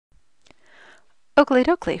Oakley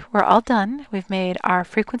dokley, we're all done. We've made our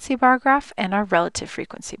frequency bar graph and our relative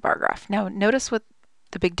frequency bar graph. Now notice what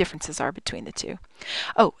the big differences are between the two.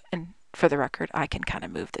 Oh, and for the record, I can kind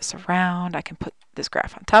of move this around. I can put this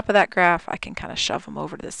graph on top of that graph. I can kind of shove them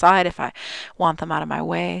over to the side if I want them out of my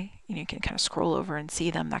way. You can kind of scroll over and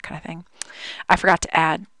see them, that kind of thing. I forgot to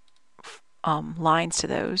add lines to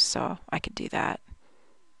those, so I could do that.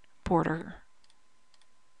 Border.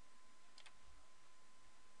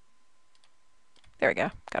 There we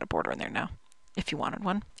go. Got a border in there now. If you wanted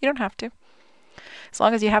one, you don't have to. As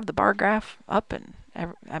long as you have the bar graph up, and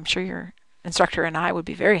I'm sure your instructor and I would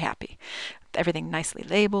be very happy. Everything nicely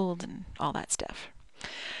labeled and all that stuff.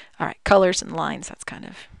 All right, colors and lines, that's kind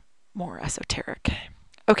of more esoteric.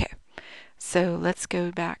 Okay, so let's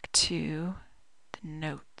go back to the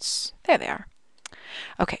notes. There they are.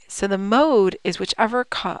 Okay, so the mode is whichever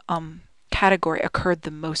category occurred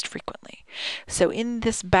the most frequently. So in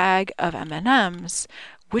this bag of M&Ms,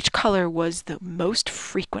 which color was the most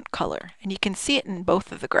frequent color? And you can see it in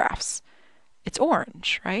both of the graphs. It's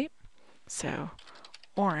orange, right? So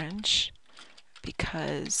orange,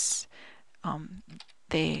 because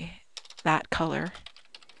that color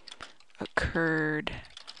occurred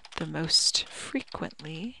the most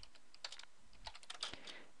frequently.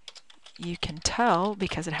 You can tell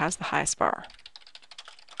because it has the highest bar.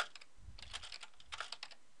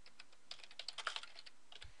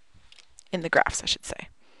 In the graphs, I should say.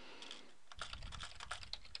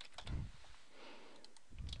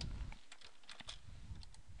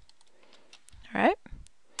 All right.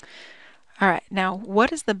 All right, now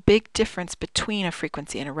what is the big difference between a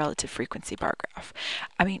frequency and a relative frequency bar graph?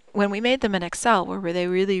 I mean, when we made them in Excel, were they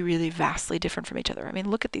really, really vastly different from each other? I mean,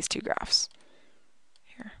 look at these two graphs.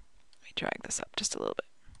 Here, let me drag this up just a little bit.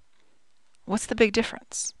 What's the big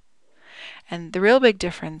difference? And the real big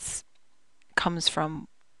difference comes from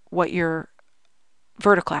what your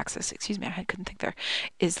vertical axis, excuse me, I couldn't think there,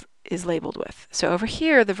 is labeled with. So over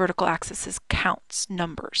here, the vertical axis is counts,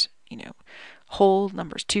 numbers, whole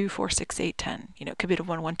numbers, 2, 4, 6, 8, 10. It could be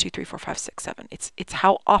 1, 1, 2, 3, 4, 5, 6, 7. It's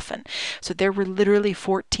how often. So there were literally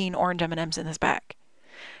 14 orange M&Ms in this bag.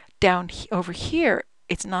 Over here,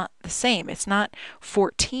 it's not the same. It's not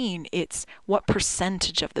 14. It's what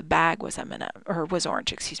percentage of the bag was M&M or was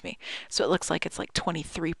orange, excuse me. So it looks like it's like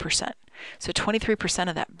 23%. So 23%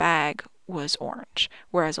 of that bag was orange,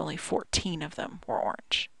 whereas only 14 of them were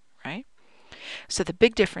orange, right? So the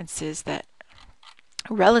big difference is that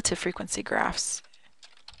relative frequency graphs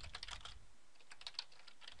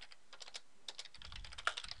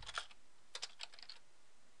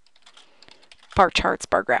bar charts,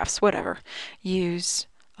 bar graphs, whatever, use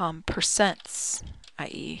percents,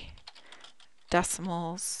 i.e.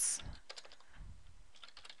 decimals,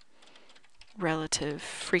 relative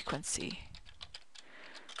frequency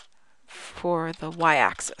for the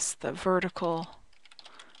y-axis, the vertical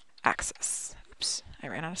axis. Oops, I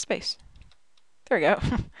ran out of space. There we go.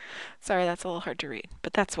 Sorry, that's a little hard to read,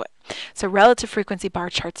 but that's what. So relative frequency bar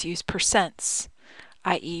charts use percents,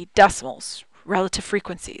 i.e. decimals, relative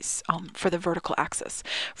frequencies for the vertical axis.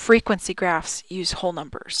 Frequency graphs use whole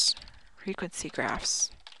numbers. Frequency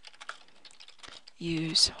graphs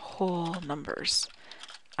use whole numbers,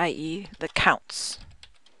 i.e. the counts,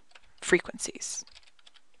 frequencies.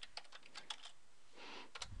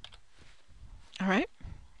 All right,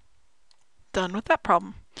 done with that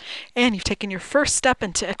problem. And you've taken your first step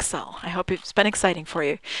into Excel. I hope it's been exciting for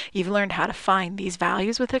you. You've learned how to find these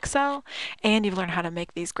values with Excel, and you've learned how to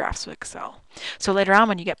make these graphs with Excel. So later on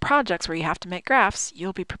when you get projects where you have to make graphs,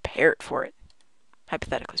 you'll be prepared for it,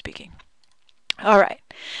 hypothetically speaking. All right,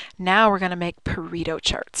 now we're going to make Pareto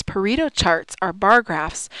charts. Pareto charts are bar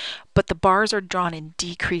graphs, but the bars are drawn in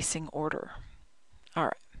decreasing order. All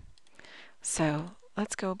right, so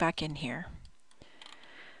let's go back in here.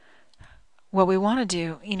 What we want to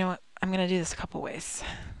do, I'm going to do this a couple ways.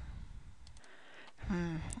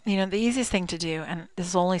 The easiest thing to do, and this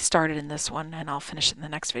is only started in this one, and I'll finish it in the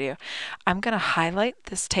next video. I'm going to highlight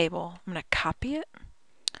this table. I'm going to copy it.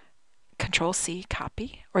 Control C,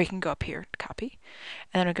 copy, or you can go up here, copy,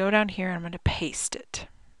 and then I'll go down here and I'm going to paste it.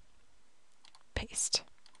 Paste.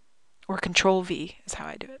 Or Control V is how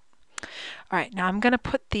I do it. All right, now I'm going to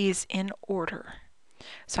put these in order.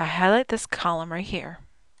 So I highlight this column right here.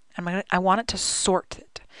 I want it to sort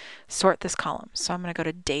this column. So I'm going to go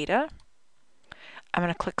to Data. I'm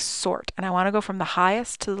going to click Sort, and I want to go from the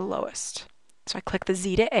highest to the lowest. So I click the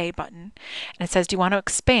Z to A button, and it says, do you want to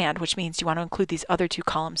expand, which means do you want to include these other two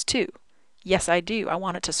columns too? Yes, I do. I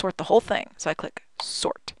want it to sort the whole thing. So I click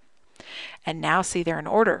Sort. And now see they're in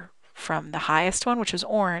order from the highest one, which is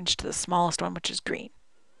orange, to the smallest one, which is green.